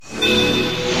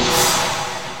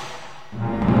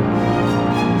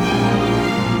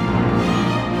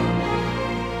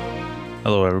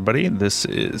everybody. This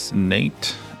is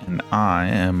Nate, and I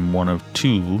am one of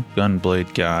two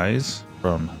Gunblade guys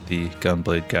from the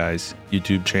Gunblade Guys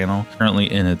YouTube channel, currently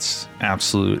in its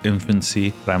absolute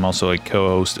infancy. But I'm also a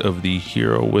co-host of the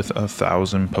Hero with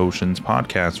 1,000 Potions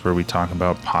podcast, where we talk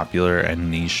about popular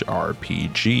and niche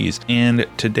RPGs. And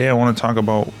today I want to talk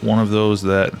about one of those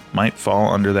that might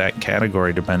fall under that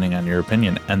category depending on your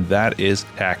opinion, and that is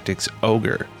Tactics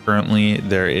Ogre. Currently,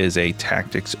 there is a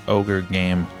Tactics Ogre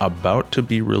game about to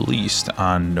be released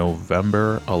on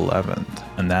November 11th,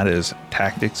 and that is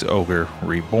Tactics Ogre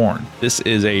Reborn. This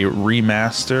is a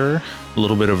remaster, a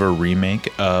little bit of a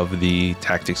remake of the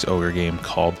Tactics Ogre game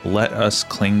called Let Us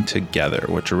Cling Together,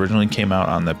 which originally came out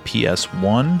on the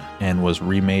PS1 and was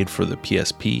remade for the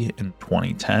PSP in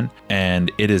 2010.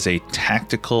 And it is a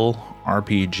tactical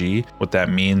RPG. What that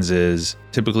means is,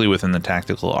 typically within the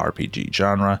tactical RPG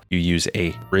genre, you use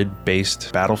a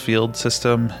grid-based battlefield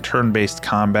system, turn-based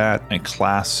combat, a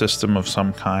class system of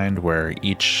some kind where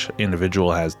each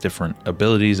individual has different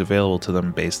abilities available to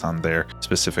them based on their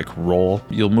specific role.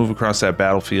 You'll move across that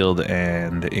battlefield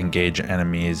and engage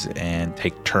enemies and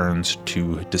take turns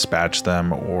to dispatch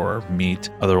them or meet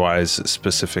otherwise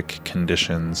specific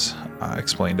conditions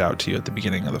explained out to you at the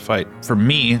beginning of the fight. For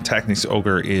me, Tactics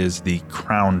Ogre is the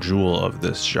crown jewel of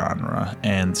this genre,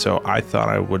 and so I thought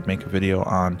I would make a video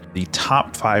on the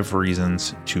top 5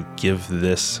 reasons to give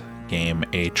this game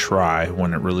a try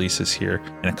when it releases here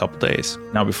in a couple days.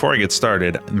 Now, before I get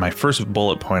started, my first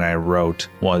bullet point I wrote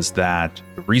was that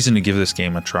the reason to give this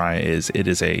game a try is it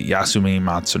is a Yasumi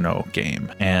Matsuno game.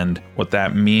 And what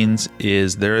that means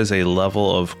is there is a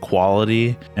level of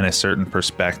quality and a certain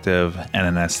perspective and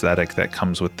an aesthetic that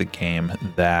comes with the game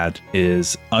that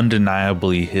is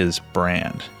undeniably his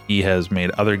brand. He has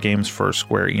made other games for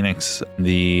Square Enix,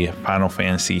 the Final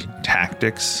Fantasy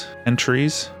Tactics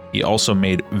entries. He also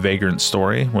made Vagrant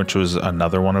Story, which was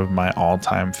another one of my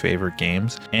all-time favorite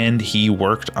games. And he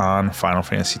worked on Final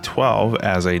Fantasy XII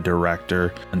as a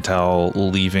director until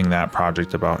leaving that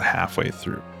project about halfway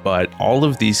through. But all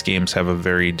of these games have a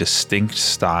very distinct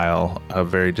style, a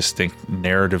very distinct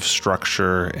narrative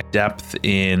structure, depth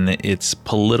in its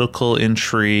political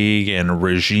intrigue and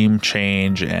regime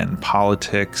change and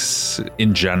politics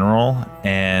in general,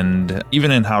 and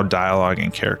even in how dialogue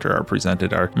and character are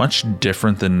presented are much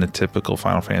different than the typical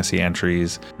Final Fantasy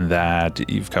entries that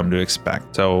you've come to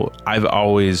expect. So I've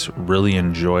always really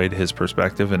enjoyed his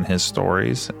perspective and his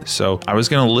stories. So I was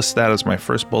going to list that as my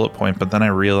first bullet point, but then I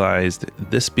realized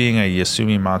this being a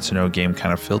Yasumi Matsuno game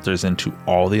kind of filters into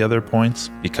all the other points,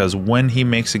 because when he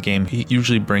makes a game, he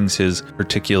usually brings his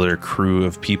particular crew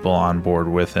of people on board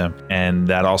with him. And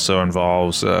that also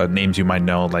involves names you might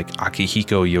know, like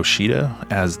Akihiko Yoshida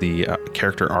as the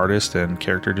character artist and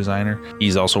character designer.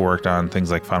 He's also worked on things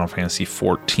like Final Fantasy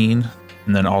XIV.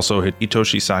 And then also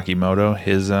Hitoshi Sakimoto,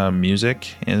 his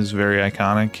music is very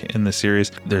iconic in the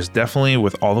series. There's definitely,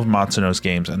 with all of Matsuno's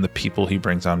games and the people he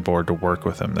brings on board to work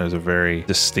with him, there's a very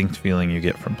distinct feeling you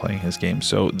get from playing his games.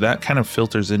 So that kind of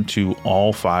filters into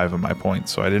all 5 of my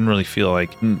points. So I didn't really feel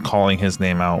like calling his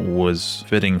name out was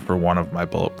fitting for one of my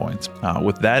bullet points.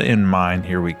 With that in mind,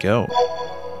 here we go.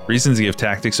 Reasons to give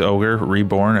Tactics Ogre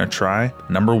Reborn a try.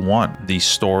 Number 1, the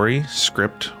story,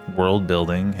 script, world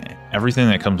building, everything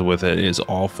that comes with it is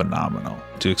all phenomenal.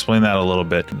 To explain that a little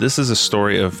bit, this is a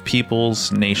story of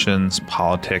peoples, nations,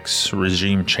 politics,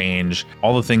 regime change,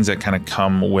 all the things that kind of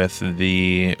come with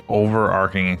the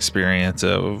overarching experience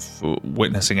of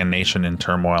witnessing a nation in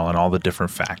turmoil and all the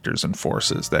different factors and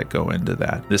forces that go into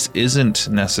that. This isn't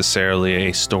necessarily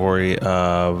a story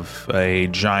of a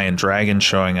giant dragon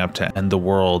showing up to end the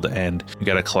world and you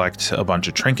got to collect a bunch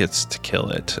of trinkets to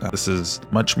kill it. This is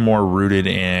much more rooted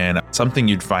in something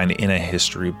you'd find in a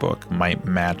history book might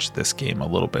match this game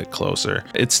a little bit closer.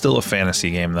 It's still a fantasy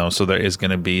game though, so there is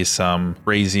going to be some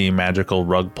crazy magical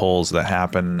rug pulls that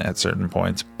happen at certain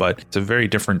points, but it's a very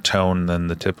different tone than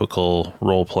the typical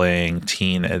role-playing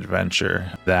teen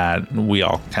adventure that we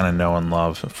all kind of know and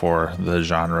love for the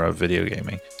genre of video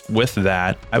gaming. With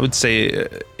that, I would say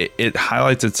it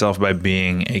highlights itself by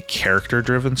being a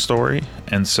character-driven story,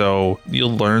 and so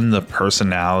you'll learn the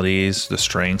personalities, the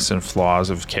strengths and flaws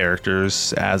of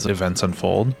characters as events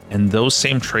unfold, and those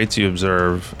same traits you observe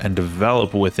and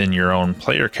develop within your own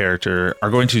player character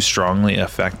are going to strongly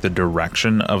affect the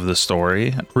direction of the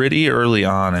story. Pretty early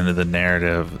on into the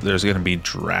narrative, there's going to be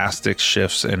drastic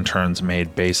shifts and turns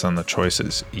made based on the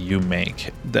choices you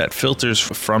make that filters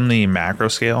from the macro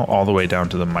scale all the way down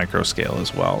to the micro scale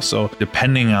as well. So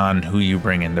depending on who you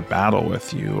bring into battle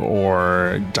with you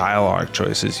or dialogue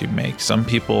choices you make, some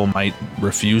people might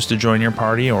refuse to join your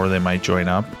party or they might join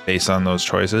up based on those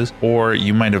choices, or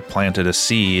you might have planted a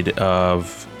seed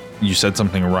of you said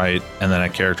something right and then a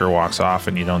character walks off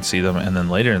and you don't see them, and then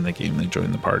later in the game they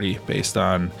join the party based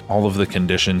on all of the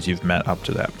conditions you've met up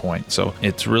to that point. So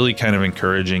it's really kind of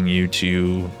encouraging you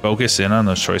to focus in on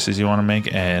those choices you want to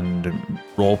make and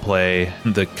role play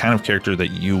the kind of character that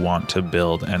you want to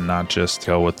build, and not just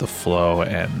go with the flow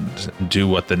and do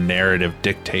what the narrative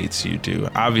dictates you do.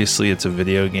 Obviously it's a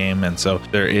video game, and so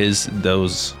there is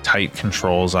those tight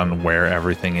controls on where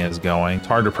everything is going. It's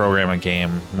hard to program a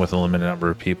game with a limited number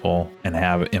of people and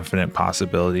have infinite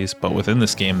possibilities, but within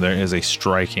this game there is a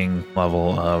striking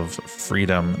level of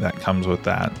freedom that comes with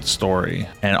that story,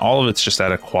 and all of it's just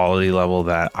at a quality level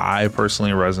that I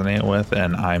personally resonate with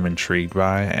and I'm intrigued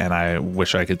by, and I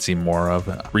wish I could see more of.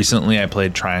 Recently I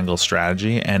played Triangle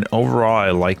Strategy, and overall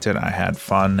I liked it. I had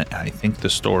fun. I think the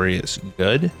story is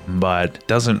good, but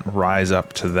doesn't rise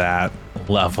up to that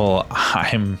level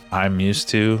I'm used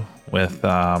to with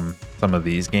some of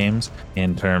these games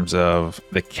in terms of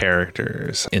the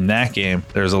characters. In that game,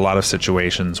 there's a lot of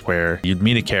situations where you'd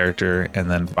meet a character and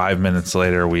then 5 minutes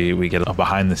later we get a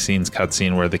behind the scenes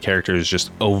cutscene where the character is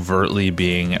just overtly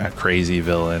being a crazy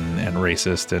villain and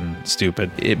racist and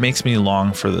stupid. It makes me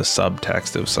long for the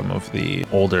subtext of some of the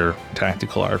older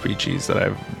tactical RPGs that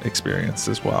I've experienced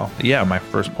as well. But yeah, my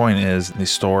first point is the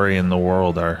story and the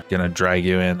world are gonna drag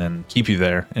you in and keep you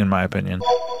there, in my opinion.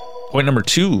 Point number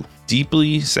 2,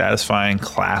 deeply satisfying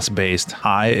class-based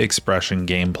high expression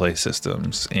gameplay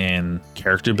systems in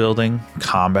character building,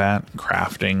 combat,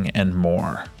 crafting, and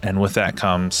more. And with that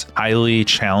comes highly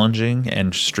challenging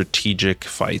and strategic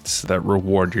fights that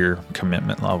reward your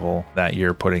commitment level that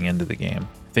you're putting into the game.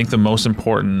 I think the most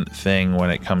important thing when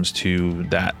it comes to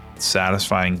that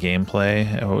satisfying gameplay,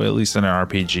 at least in an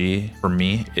RPG for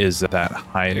me, is that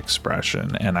high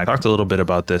expression. And I talked a little bit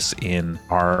about this in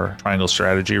our Triangle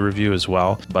Strategy review as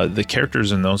well, but the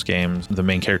characters in those games, the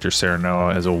main character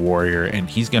Serenoa is a warrior, and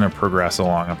he's going to progress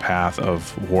along a path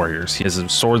of warriors. His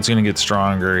sword's going to get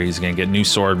stronger, he's going to get new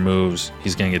sword moves,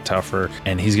 he's going to get tougher,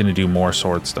 and he's going to do more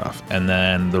sword stuff. And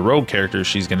then the rogue character,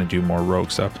 she's going to do more rogue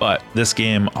stuff. But this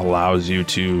game allows you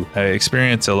to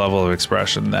experience a level of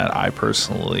expression that I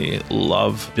personally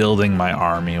love building my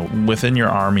army. Within your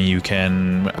army, you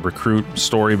can recruit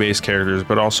story-based characters,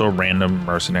 but also random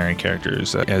mercenary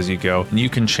characters as you go. And you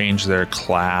can change their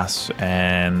class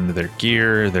and their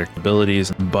gear, their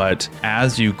abilities. But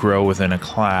as you grow within a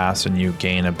class and you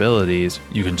gain abilities,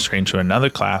 you can change to another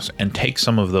class and take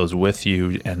some of those with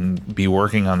you and be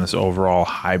working on this overall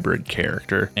hybrid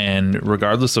character. And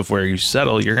regardless of where you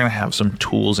settle, you're going to have some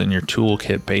tools in your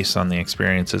toolkit based on the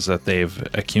experiences that they've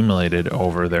accumulated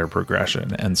over their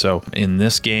progression. And so in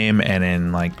this game and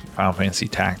in like Final Fantasy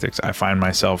Tactics, I find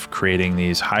myself creating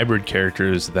these hybrid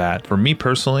characters that, for me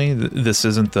personally, this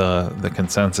isn't the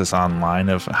consensus online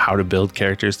of how to build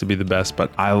characters to be the best,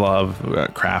 but I love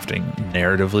crafting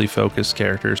narratively focused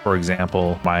characters. For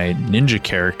example, my ninja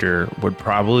character would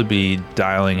probably be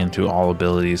dialing into all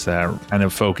abilities that kind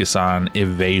of focus on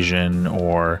evasion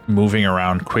or moving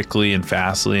around quickly and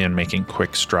fastly and making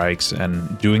quick strikes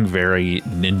and doing very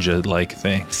ninja-like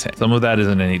things. Some of that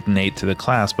isn't innate to the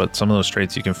class, but some of those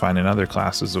traits you can find in other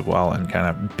classes as well and kind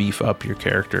of beef up your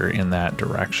character in that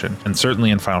direction. And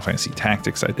certainly in Final Fantasy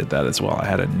Tactics, I did that as well. I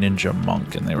had a ninja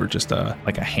monk, and they were just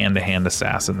like a hand-to-hand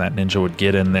assassin. That ninja would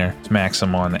get in there, smack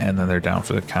someone, and then they're down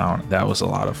for the count. That was a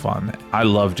lot of fun. I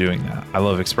love doing that. I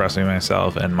love expressing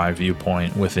myself and my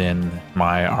viewpoint within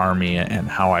my army and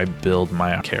how I build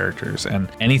my characters. And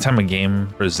anytime a game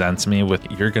presents me with,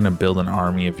 you're going to build an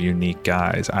army of unique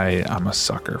guys, I'm a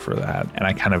sucker for that. And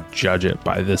I kind of judge it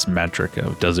by this metric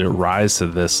of, does it rise to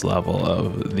this level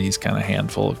of these kind of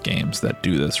handful of games that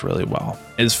do this really well?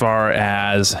 As far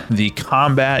as the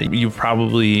combat, you've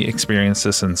probably experienced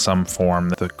this in some form.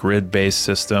 The grid-based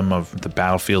system of the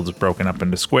battlefield is broken up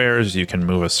into squares. You can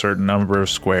move a certain number of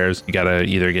squares. You got to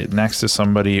either get next to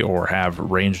somebody or have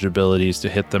ranged abilities to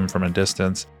hit them from a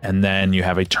distance. And then you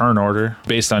have a turn order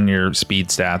based on your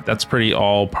speed stat. That's pretty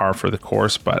all par for the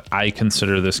course, but I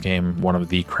consider this game one of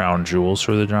the crown jewels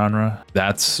for the genre.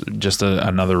 That's just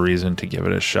another reason to give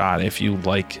it a shot. If you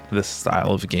like this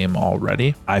style of game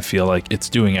already, I feel like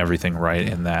it's doing everything right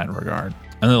in that regard.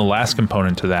 And then the last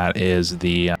component to that is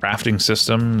the crafting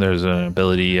system. There's an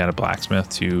ability at a blacksmith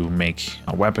to make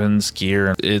weapons,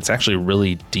 gear. It's actually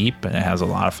really deep and it has a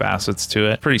lot of facets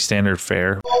to it. Pretty standard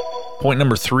fare. Point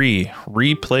number 3,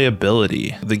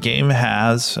 replayability. The game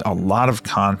has a lot of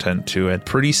content to it,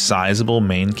 pretty sizable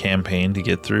main campaign to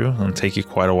get through. It'll take you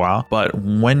quite a while, but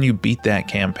when you beat that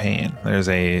campaign, there's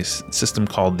a system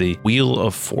called the Wheel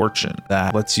of Fortune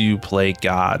that lets you play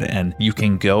God, and you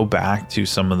can go back to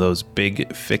some of those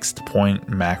big fixed point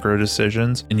macro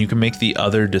decisions, and you can make the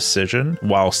other decision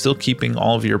while still keeping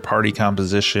all of your party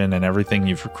composition and everything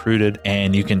you've recruited,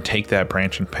 and you can take that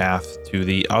branching path to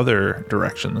the other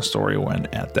direction the story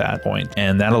went at that point.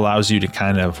 And that allows you to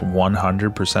kind of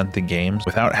 100% the games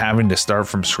without having to start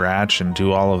from scratch and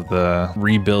do all of the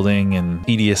rebuilding and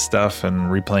tedious stuff and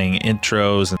replaying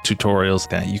intros and tutorials.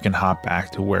 That you can hop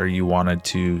back to where you wanted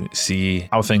to see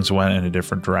how things went in a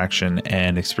different direction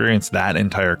and experience that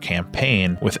entire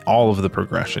campaign with all of the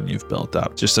progression you've built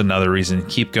up. Just another reason to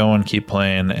keep going, keep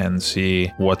playing, and see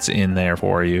what's in there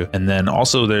for you. And then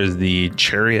also there's the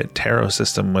Chariot Tarot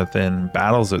system within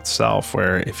battles itself,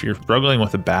 where if you're struggling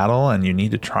with a battle and you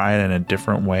need to try it in a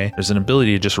different way, there's an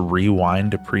ability to just rewind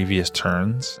to previous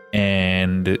turns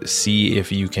and see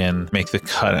if you can make the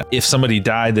cut. If somebody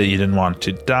died that you didn't want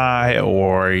to die,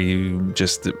 or you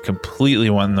just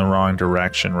completely went in the wrong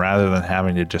direction, rather than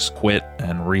having to just quit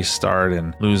and restart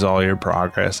and lose all your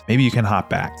progress, maybe you can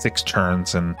hop back 6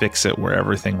 turns and fix it where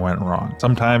everything went wrong.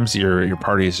 Sometimes your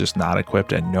party is just not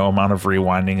equipped and no amount of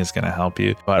rewinding is going to help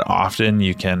you, but often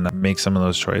you can make some of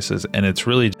those choices, and it's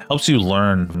really helps you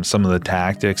learn some of the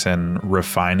tactics and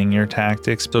refining your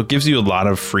tactics. So it gives you a lot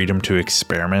of freedom to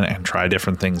experiment and try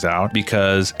different things out,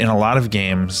 because in a lot of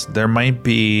games there might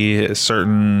be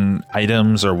certain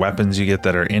items or weapons you get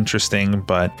that are interesting,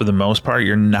 but for the most part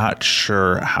you're not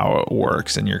sure how it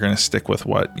works and you're going to stick with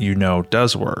what you know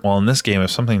does work. Well, in this game,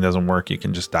 if something doesn't work, you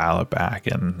can just dial it back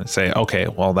and say, okay,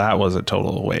 well, that was a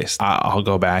total waste. I'll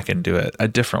go back and do it a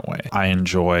different way. I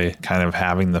enjoy kind of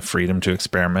having the freedom to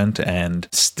experiment and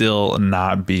still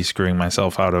not be screwing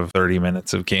myself out of 30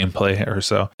 minutes of gameplay or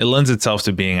so. It lends itself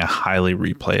to being a highly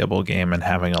replayable game and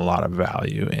having a lot of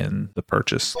value in the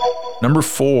purchase. Number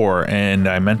 4, and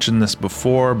I mentioned this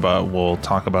before, but we'll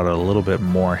talk about it a little bit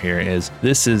more here, is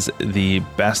this is the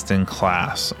best in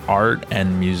class art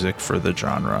and music for the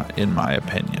genre, in my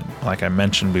opinion. Like I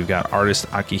mentioned, we've got artist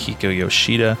Akihiko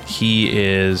Yoshida. He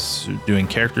is doing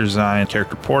character design,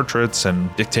 character portraits,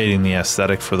 and dictating the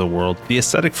aesthetic for the world. The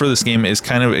aesthetic for this game is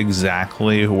kind of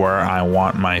exactly where I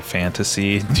want my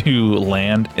fantasy to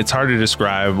land. It's hard to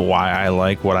describe why I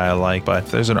like what I like, but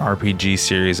if there's an RPG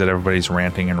series that everybody's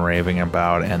ranting and raving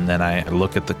about, and then I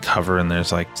look at the cover and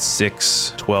there's like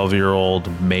 6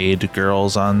 12-year-old maid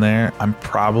girls on there, I'm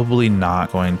probably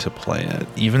not going to play it.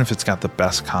 Even if it's got the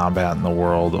best combat in the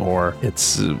world, or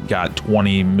it's got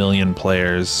 20 million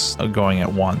players going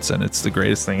at once and it's the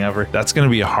greatest thing ever, that's going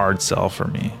to be a hard sell for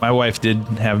me. My wife did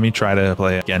have me try to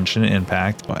play Genshin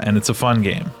Impact, and it's a fun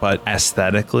game, but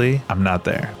aesthetically, I'm not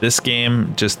there. This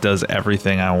game just does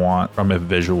everything I want from a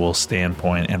visual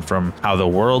standpoint, and from how the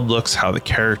world looks, how the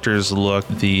characters look,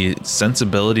 the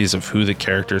sensibilities of who the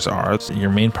characters are. Your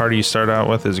main party you start out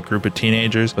with is a group of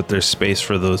teenagers, but there's space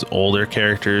for those older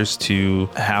characters to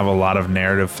have a lot of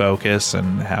narrative focus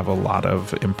and have a lot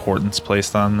of importance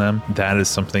placed on them. That is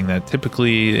something that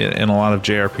typically in a lot of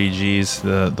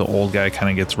JRPGs, the old guy kind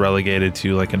of gets relegated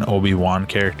to like an Obi-Wan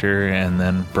character and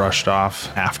then brushed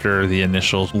off after the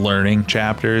initial learning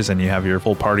chapters, and you have your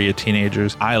full party of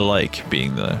teenagers. I like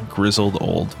being the grizzled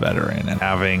old veteran and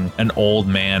having an old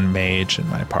man mage in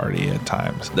my party at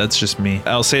times. That's just me.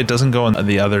 I'll say it doesn't go in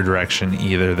the other direction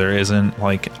either. There isn't,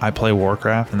 like, I play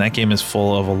Warcraft, and that game is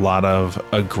full of a lot of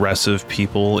aggressive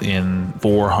people in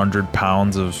 400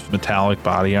 pounds of metallic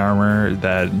body armor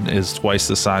that is twice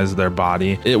the size of their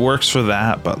body. It works for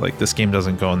that, but like this game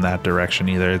doesn't go in that direction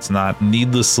either. It's not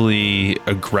needlessly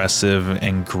aggressive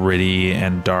and gritty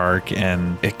and dark,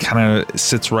 and it kind of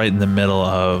sits right in the middle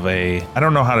of I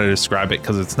don't know how to describe it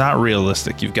because it's not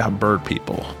realistic. You've got bird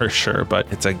people for sure,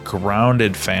 but it's a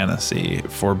grounded fantasy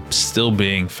for still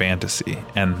being fantasy,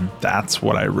 and that's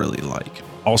what I really like.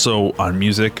 Also on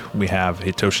music, we have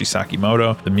Hitoshi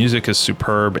Sakimoto. The music is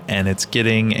superb, and it's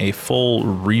getting a full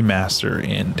remaster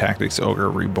in Tactics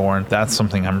Ogre Reborn. That's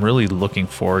something I'm really looking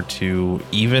forward to,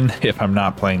 even if I'm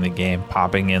not playing the game,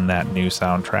 popping in that new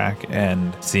soundtrack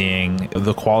and seeing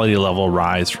the quality level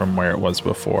rise from where it was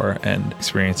before and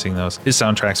experiencing those. His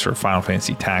soundtracks for Final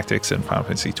Fantasy Tactics and Final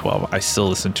Fantasy 12, I still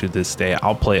listen to this day.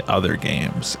 I'll play other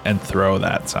games and throw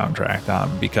that soundtrack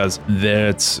on because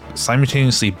it's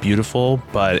simultaneously beautiful,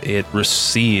 but it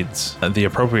recedes the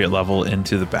appropriate level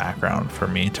into the background for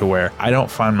me to where I don't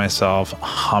find myself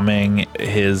humming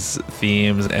his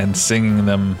themes and singing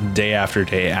them day after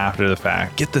day after the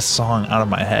fact. Get this song out of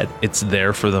my head. It's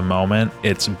there for the moment.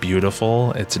 It's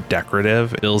beautiful. It's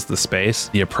decorative. It fills the space,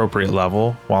 the appropriate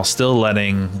level, while still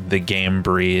letting the game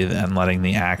breathe and letting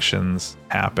the actions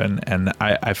happen. And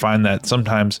I find that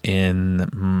sometimes in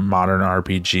modern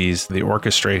RPGs, the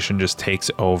orchestration just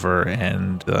takes over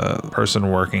and the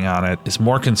person working on it is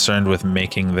more concerned with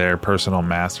making their personal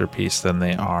masterpiece than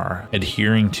they are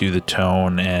adhering to the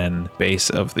tone and bass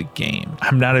of the game.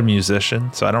 I'm not a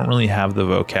musician, so I don't really have the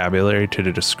vocabulary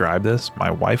to describe this.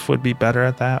 My wife would be better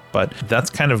at that, but that's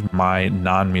kind of my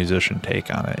non-musician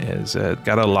take on it. Is it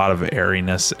got a lot of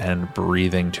airiness and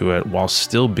breathing to it while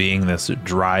still being this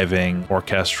driving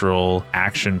orchestral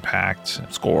action-packed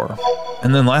score.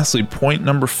 And then lastly, point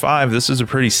number 5. This is a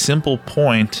pretty simple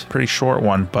point, pretty short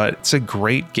one, but it's a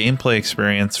great gameplay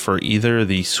experience for either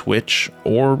the Switch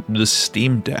or the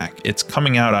Steam Deck. It's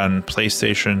coming out on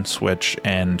PlayStation, Switch,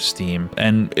 and Steam,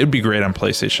 and it'd be great on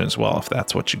PlayStation as well if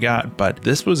that's what you got. But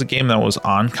this was a game that was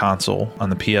on console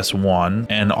on the PS1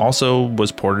 and also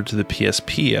was ported to the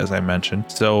PSP, as I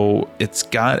mentioned. So it's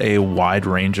got a wide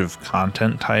range of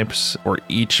content types for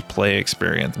each play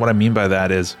experience. What I mean by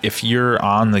that is if you're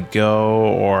on the go,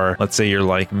 or let's say you're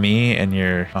like me and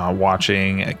you're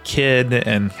watching a kid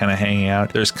and kind of hanging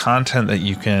out, there's content that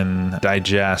you can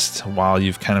digest while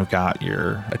you've kind of got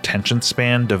your attention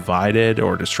span divided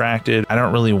or distracted. I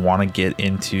don't really want to get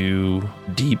into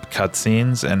deep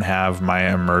cutscenes and have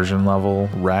my immersion level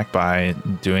wrecked by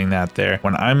doing that there.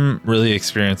 When I'm really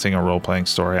experiencing a role-playing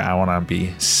story, I want to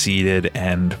be seated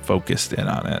and focused in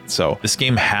on it. So this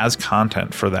game has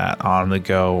content for that on the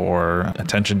go or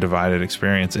attention divided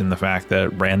experience, in the fact that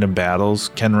random battles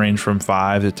can range from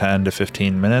 5 to 10 to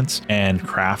 15 minutes, and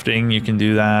crafting, you can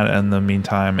do that in the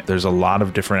meantime. There's a lot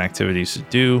of different activities to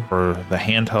do for the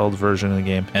handheld version of the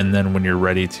game, and then when you're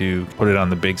ready to put it on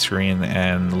the big screen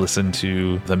and listen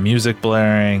to the music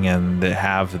blaring and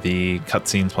have the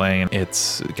cutscenes playing,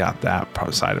 it's got that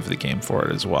side of the game for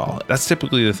it as well. That's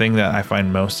typically the thing that I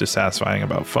find most dissatisfying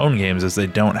about phone games, is they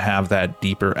don't have that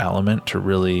deeper element to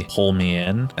really pull me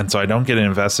in, and so I don't get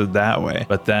invested that way.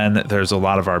 But then there's a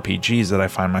lot of RPGs that I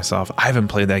find myself, I haven't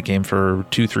played that game for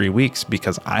 2-3 weeks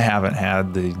because I haven't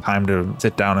had the time to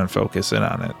sit down and focus in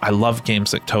on it. I love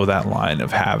games that toe that line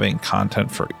of having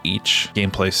content for each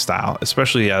gameplay style,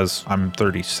 especially as I'm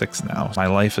 36 now. My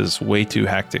life is way too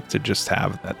hectic to just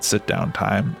have that sit down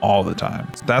time all the time.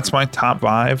 So that's my top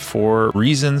 5 for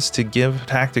reasons to give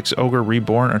Tactics Ogre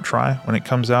Reborn a try when it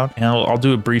comes out. And I'll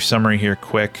do a brief summary here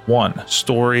quick. 1,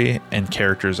 story and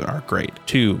characters are great.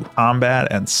 2, combat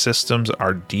and systems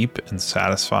are deep and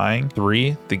satisfying.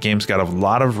 3, the game's got a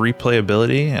lot of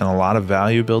replayability and a lot of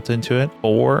value built into it.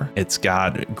 4, it's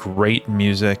got great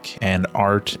music and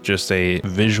art, just a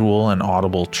visual and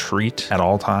audible treat at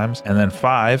all times. And then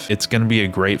 5, it's going to be a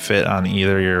great fit on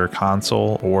either your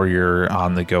console or your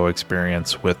on-the-go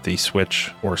experience with the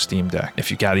Switch or Steam Deck.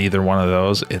 If you got either one of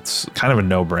those, it's kind of a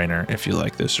no-brainer if you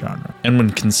like this genre. And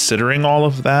when considering all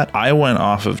of that, I went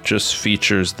off of just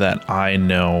features that I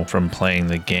know from playing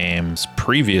the game's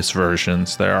previous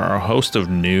versions. There are a host of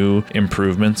new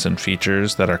improvements and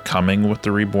features that are coming with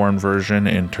the Reborn version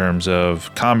in terms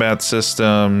of combat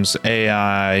systems,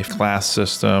 AI, class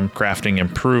system, crafting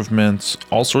improvements,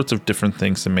 all sorts of different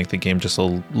things to make the game just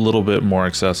a little bit more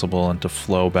accessible and to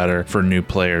flow better for new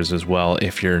players as well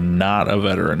if you're not a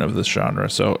veteran of this genre.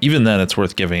 So even then, it's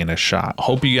worth giving it a shot.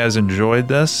 Hope you guys enjoyed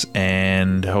this,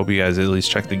 and hope you guys at least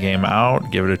check the game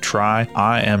out, give it a try.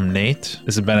 I am Nate.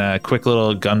 This has been a quick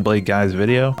little Gunblade Guys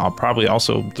video. I'll probably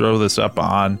also throw this up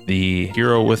on the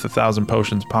Hero with 1,000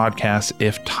 Potions podcast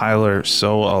if Tyler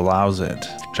so allows it.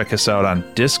 Check us out on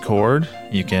Discord.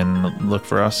 You can look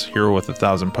for us, Hero with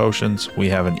 1,000 Potions. We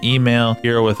have an email,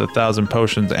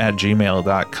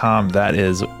 herowith1000potions@gmail.com. That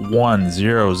is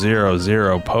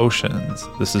 1000 potions.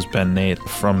 This has been Nate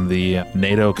from the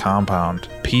NATO compound.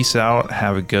 Peace out.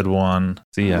 Have a good one.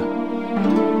 See ya.